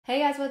Hey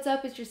guys, what's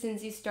up? It's your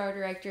Scentsy Star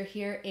Director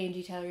here,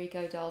 Angie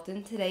Tallarico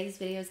Dalton. Today's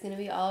video is going to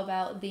be all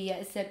about the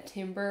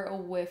September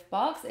Whiff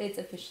Box. It's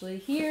officially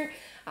here.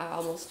 I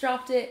almost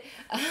dropped it.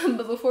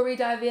 But before we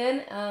dive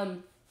in,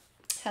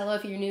 hello,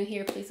 if you're new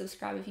here, please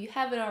subscribe if you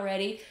haven't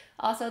already.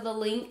 Also, the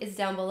link is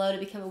down below to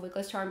become a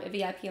Wickless Charm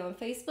VIP on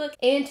Facebook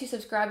and to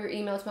subscribe your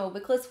email to my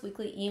Wickless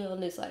weekly email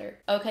newsletter.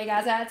 Okay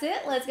guys, that's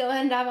it. Let's go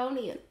ahead and dive on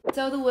in.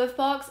 So the Whiff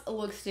Box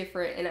looks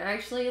different and I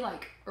actually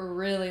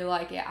really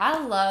like it.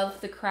 I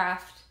love the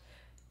craft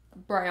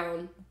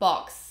brown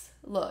box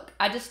look.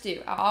 I just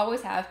do. I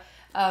always have.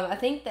 I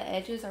think the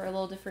edges are a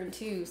little different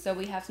too. So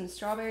we have some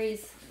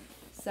strawberries,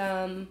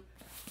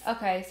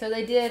 okay, so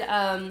they did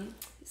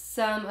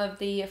some of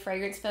the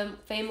fragrance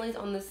families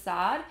on the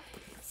side.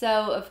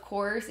 So of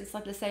course it's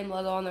like the same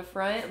logo on the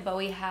front, but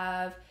we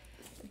have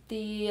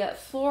the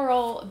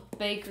floral,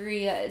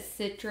 bakery,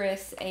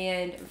 citrus,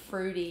 and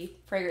fruity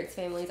fragrance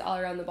families all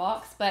around the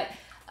box. But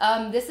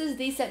this is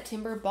the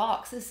September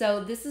box.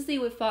 So this is the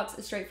Whiff Box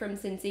straight from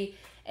Scentsy.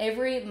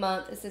 Every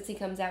month, Scentsy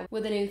comes out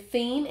with a new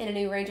theme and a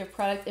new range of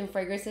products and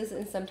fragrances,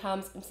 and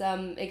sometimes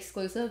some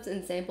exclusives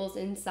and samples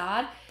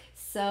inside.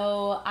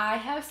 So I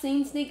have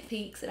seen sneak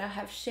peeks and I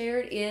have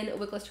shared in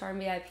Wickless Charm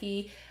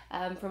VIP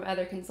from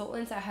other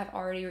consultants. I have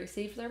already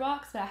received their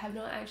box, but I have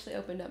not actually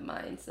opened up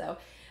mine. So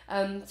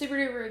super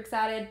duper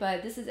excited,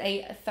 but this is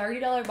a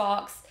 $30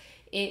 box.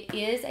 It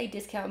is a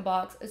discount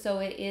box, so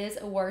it is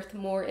worth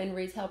more in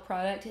retail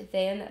product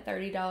than that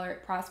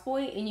 $30 price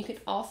point. And you can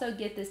also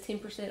get this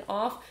 10%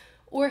 off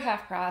or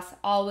half price,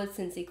 all with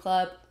Scentsy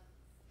Club.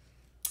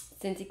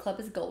 Scentsy Club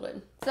is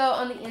golden. So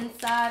on the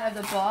inside of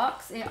the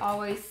box, it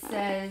always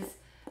says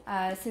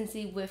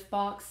Scentsy Whiff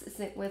Box,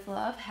 sent with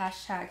love,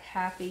 hashtag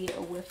happy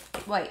whiff.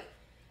 Wait,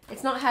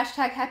 it's not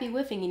hashtag happy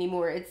whiffing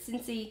anymore. It's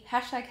Scentsy,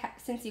 hashtag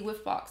Scentsy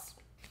Whiff Box.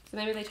 So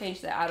maybe they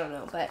changed that, I don't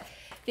know. But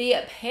the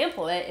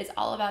pamphlet is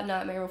all about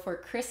Nightmare Before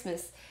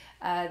Christmas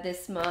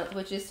this month,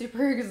 which is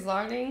super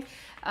exciting.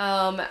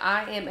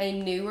 I am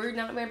a newer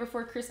Nightmare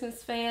Before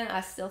Christmas fan.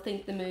 I still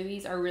think the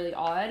movies are really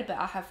odd, but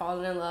I have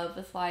fallen in love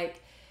with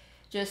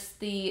just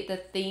the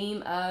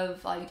theme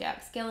of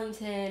Jack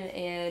Skellington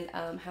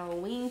and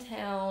Halloween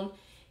Town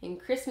and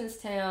Christmas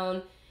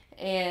Town,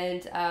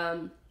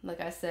 and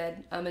like I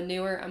said, I'm a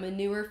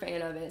newer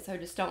fan of it, so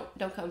just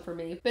don't come for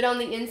me. But on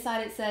the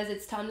inside it says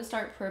it's time to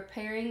start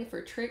preparing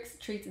for tricks,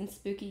 treats, and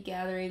spooky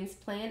gatherings.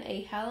 Plan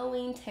a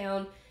Halloween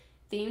Town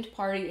themed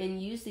party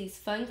and use these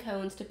fun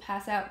cones to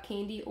pass out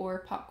candy or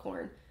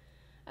popcorn.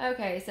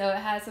 Okay, so it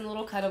has some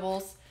little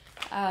cuttables,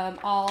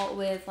 all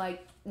with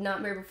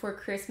Nightmare Before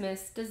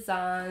Christmas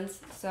designs,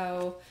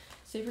 so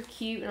super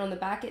cute. And on the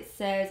back it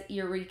says,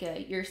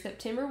 Eureka, your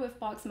September Whiff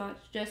Box might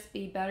just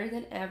be better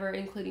than ever,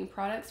 including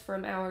products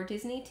from our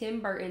Disney Tim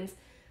Burton's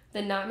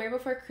The Nightmare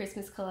Before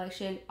Christmas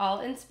collection, all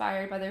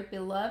inspired by their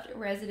beloved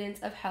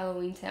residents of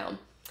Halloween Town.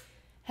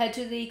 Head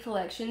to the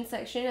collection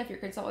section of your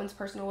consultant's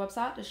personal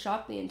website to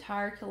shop the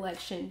entire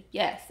collection.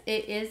 Yes,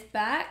 it is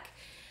back.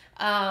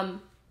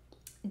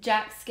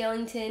 Jack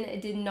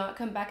Skellington did not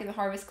come back in the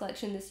Harvest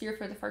collection this year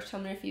for the first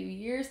time in a few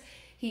years.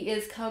 He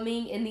is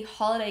coming in the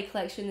holiday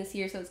collection this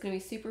year, so it's going to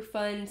be super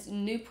fun,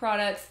 new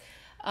products.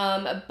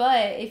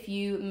 But if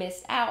you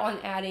missed out on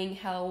adding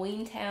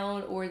Halloween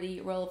Town or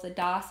the Roll of the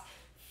Dice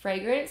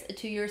fragrance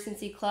to your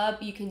Scentsy Club,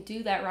 you can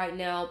do that right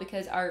now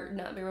because our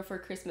Nightmare Before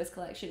Christmas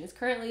collection is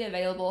currently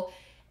available,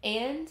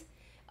 and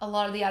a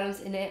lot of the items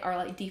in it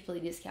are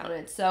deeply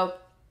discounted. So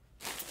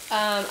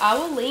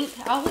I'll link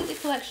the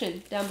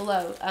collection down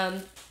below,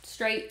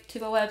 straight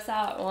to my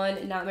website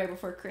on Nightmare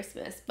Before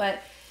Christmas.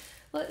 But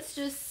let's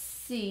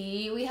just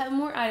see, we have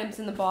more items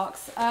in the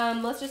box.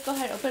 Let's just go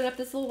ahead and open up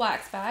this little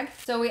wax bag.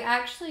 So we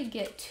actually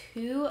get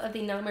two of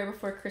the Nightmare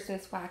Before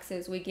Christmas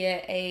waxes. We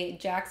get a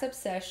Jack's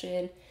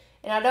Obsession,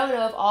 and I don't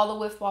know if all the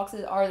Whiff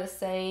Boxes are the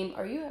same.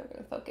 Are you ever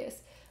gonna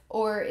focus?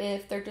 Or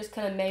if they're just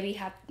kind of maybe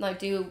have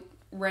do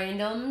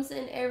randoms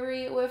in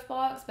every Whiff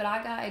Box. But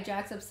I got a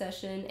Jack's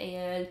Obsession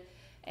and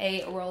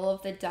a Roll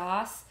of the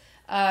Dice.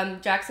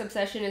 Jack's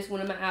Obsession is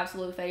one of my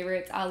absolute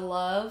favorites. I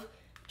love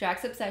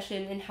Jack's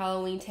Obsession and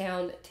Halloween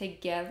Town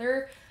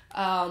together.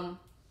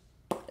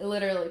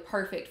 Literally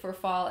perfect for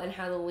fall and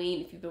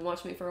Halloween. If you've been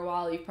watching me for a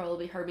while, you've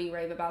probably heard me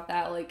rave about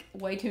that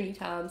way too many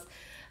times.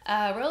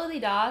 Roll of the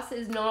Dice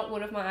is not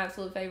one of my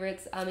absolute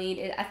favorites. I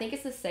mean, I think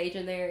it's the sage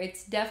in there.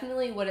 It's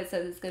definitely what it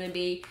says it's going to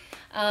be,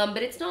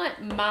 but it's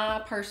not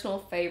my personal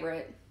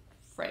favorite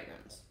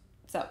fragrance.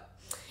 So,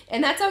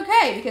 and that's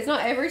okay because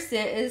not every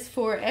scent is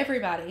for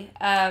everybody.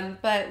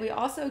 But we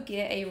also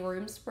get a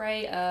room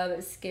spray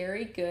of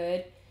Scary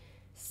Good.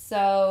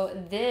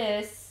 So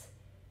this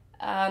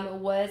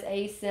was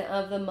a scent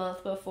of the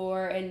month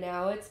before, and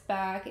now it's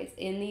back. It's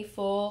in the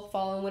full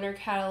fall and winter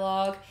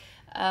catalog.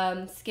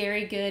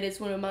 Scary Good is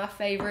one of my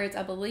favorites.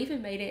 I believe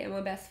it made it in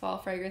my best fall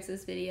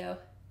fragrances video.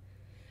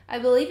 I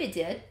believe it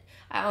did.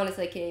 I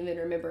honestly can't even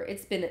remember.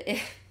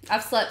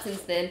 I've slept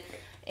since then,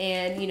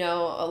 and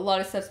a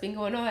lot of stuff's been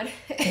going on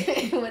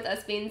with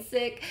us being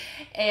sick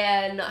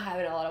and not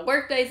having a lot of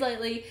work days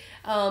lately,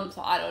 so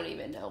I don't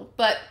even know.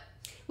 But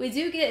we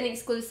do get an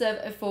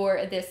exclusive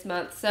for this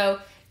month.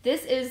 So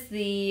this is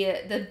the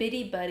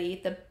Bitty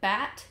Buddy, the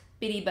Bat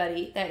Bitty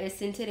Buddy that is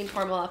scented in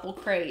Caramel Apple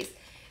Craze.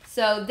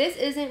 So this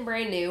isn't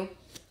brand new,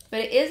 but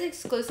it is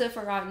exclusive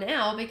for right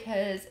now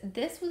because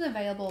this was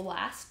available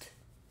last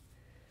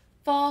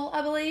fall,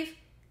 I believe.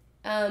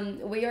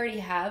 We already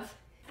have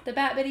the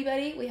Bat Bitty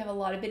Buddy. We have a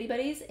lot of Bitty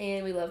Buddies,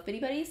 and we love Bitty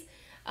Buddies.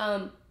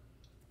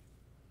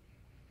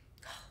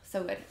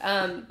 So good.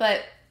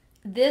 But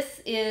this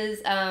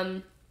is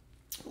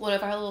one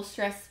of our little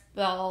stress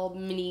ball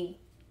mini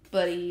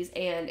buddies,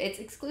 and it's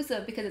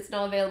exclusive because it's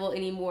not available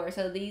anymore.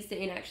 So these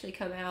didn't actually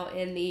come out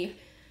in the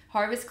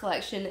Harvest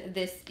collection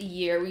this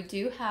year. We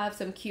do have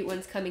some cute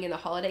ones coming in the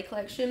holiday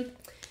collection.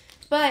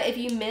 But if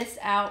you missed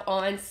out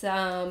on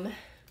some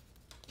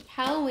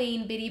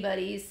Halloween Bitty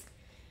Buddies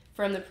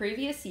from the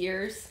previous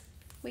years,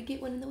 we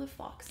get one in the Whiff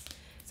Box.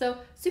 So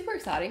super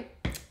exciting.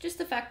 Just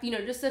the fact, you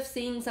know, just of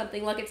seeing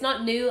something, like it's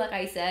not new, like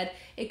I said.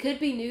 It could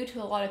be new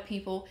to a lot of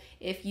people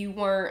if you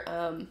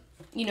weren't,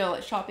 you know,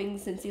 shopping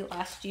Scentsy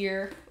last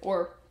year,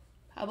 or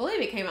I believe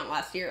it came out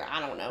last year. I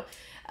don't know.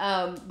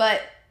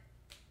 But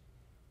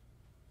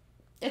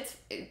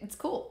it's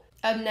cool.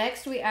 Up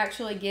next, we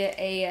actually get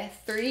a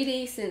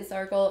 3D scent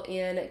circle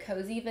in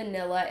Cozy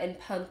Vanilla and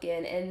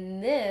Pumpkin,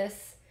 and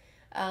this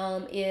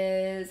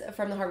is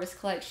from the Harvest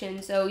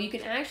collection. So you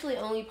can actually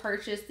only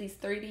purchase these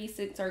 3D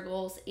scent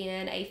circles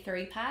in a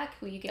 3-pack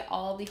where you get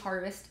all of the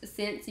Harvest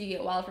scents. You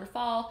get Wild for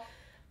Fall,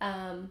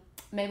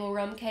 Maple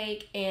Rum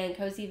Cake, and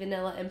Cozy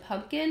Vanilla and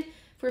Pumpkin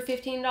for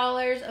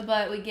 $15,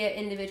 but we get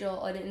an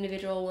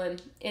individual one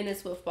in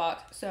this Whiff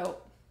Box. So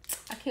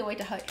I can't wait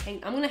to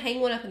hang. I'm gonna hang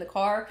one up in the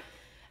car.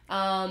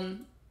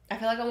 I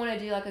feel like I want to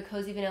do like a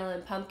Cozy Vanilla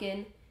and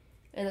Pumpkin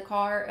in the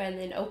car, and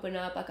then open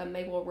up like a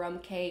Maple Rum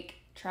Cake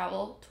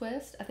travel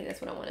twist. I think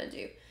that's what I want to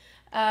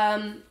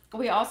do.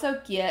 We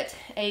also get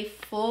a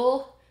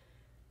full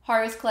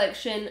Harvest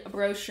collection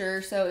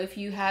brochure. So if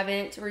you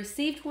haven't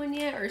received one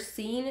yet or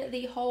seen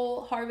the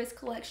whole Harvest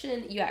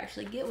collection, you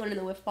actually get one in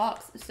the Whiff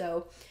Box.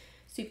 So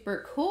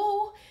super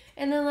cool.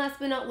 And then last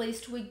but not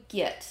least, we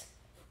get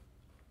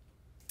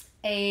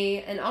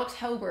an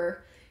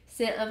October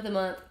Scent of the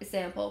Month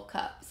sample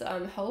cup. So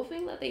I'm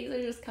hoping that these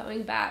are just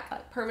coming back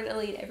like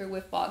permanently in every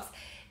Whiff Box.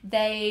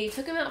 They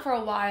took them out for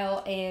a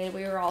while and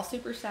we were all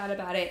super sad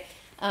about it.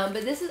 But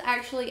this is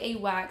actually a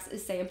wax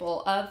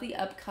sample of the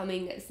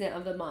upcoming Scent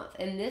of the Month.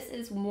 And this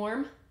is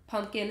Warm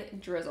Pumpkin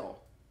Drizzle.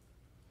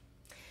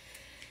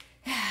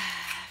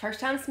 First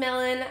time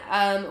smelling.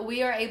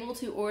 We are able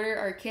to order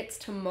our kits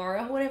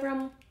tomorrow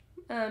whenever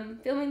I'm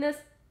filming this.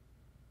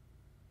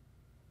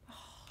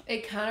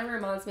 It kind of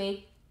reminds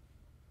me.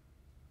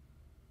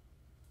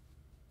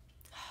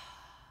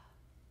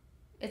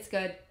 It's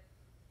good.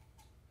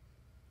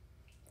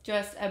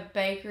 Just a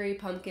bakery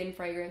pumpkin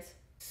fragrance.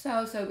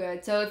 So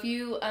good. So if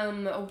you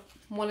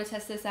want to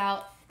test this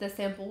out, the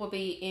sample will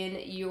be in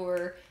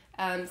your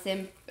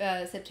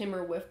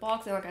September Whiff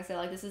Box. And like I said,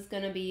 like this is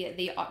going to be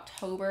the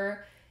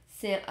October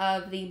scent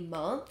of the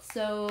month.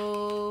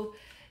 So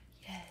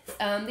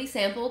yes, these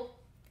sample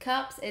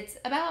cups, it's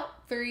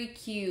about 3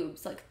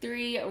 cubes, like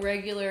 3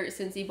 regular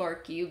Scentsy bar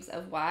cubes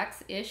of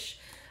wax-ish.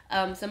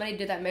 Somebody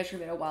did that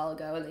measurement a while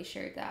ago and they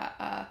shared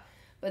that.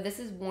 But this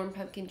is Warm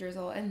Pumpkin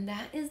Drizzle, and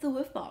that is the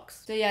Whiff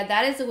Box. So yeah,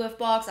 that is the Whiff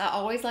Box. I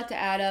always like to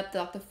add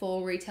up the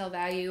full retail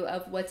value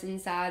of what's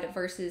inside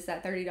versus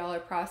that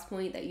 $30 price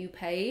point that you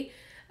pay.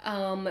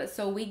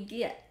 So we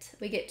get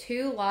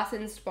 2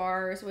 licensed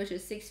bars, which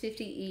is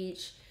 $6.50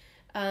 each,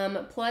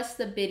 plus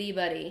the Bitty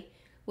Buddy,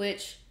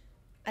 which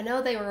I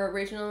know they were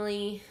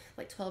originally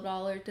like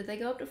 $12. Did they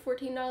go up to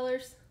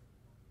 $14?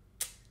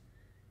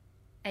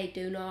 I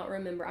do not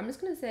remember. I'm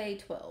just gonna say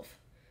 12.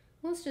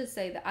 Let's just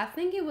say that. I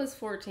think it was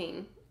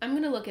 14. I'm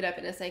going to look it up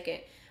in a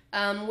second.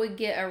 We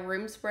get a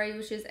room spray,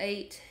 which is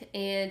 $8,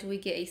 and we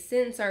get a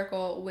scent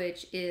circle,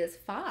 which is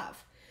 $5.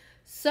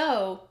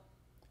 So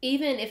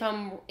even if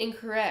I'm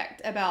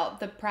incorrect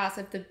about the price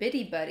of the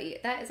Bitty Buddy,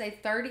 that is a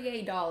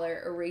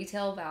 $38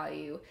 retail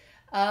value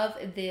of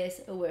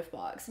this Whiff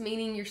Box,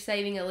 meaning you're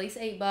saving at least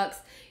 $8.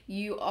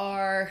 You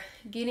are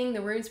getting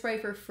the room spray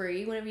for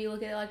free whenever you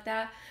look at it like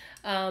that.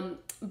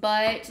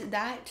 But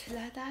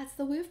that's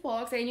the Whiff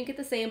Box, and you get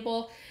the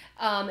sample.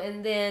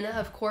 And then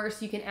of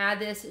course you can add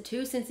this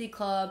to Scentsy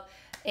Club,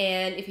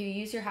 and if you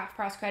use your half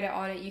price credit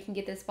on it, you can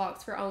get this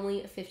box for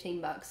only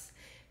 $15.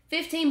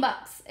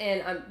 $15,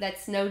 and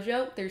that's no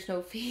joke. There's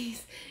no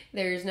fees.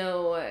 There's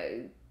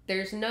no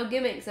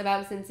gimmicks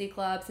about Scentsy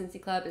Club.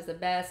 Scentsy Club is the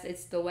best.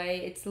 It's the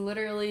way. It's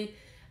literally.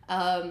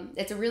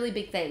 It's a really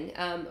big thing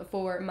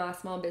for my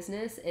small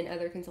business and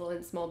other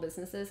consultant small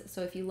businesses.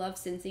 So if you love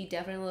Scentsy,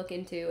 definitely look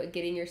into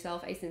getting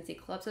yourself a Scentsy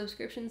Club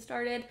subscription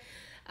started.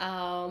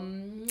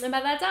 And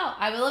that's all.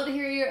 I would love to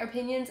hear your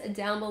opinions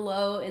down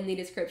below in the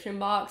description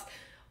box.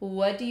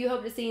 What do you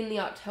hope to see in the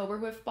October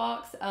Whiff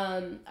Box?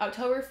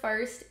 October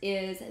 1st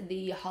is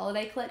the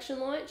holiday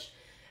collection launch.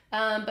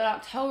 But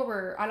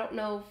October, I don't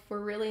know if we're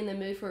really in the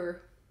mood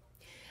for...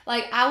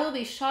 Like, I will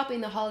be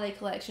shopping the holiday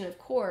collection, of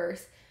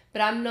course,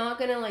 but I'm not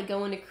gonna like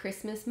go into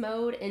Christmas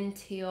mode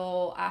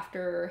until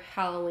after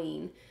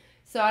Halloween.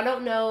 So I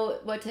don't know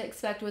what to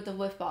expect with the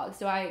Whiff Box.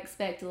 Do I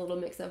expect a little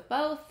mix of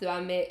both? Do I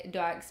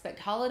expect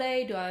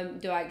holiday?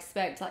 Do I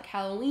expect like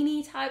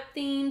Halloweeny type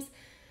themes?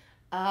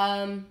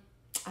 I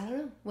don't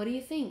know. What do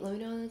you think? Let me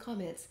know in the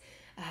comments.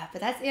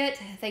 But that's it.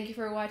 Thank you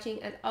for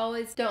watching. As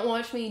always, don't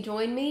watch me,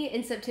 join me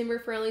in September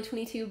for only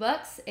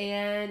 $22,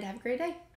 and have a great day.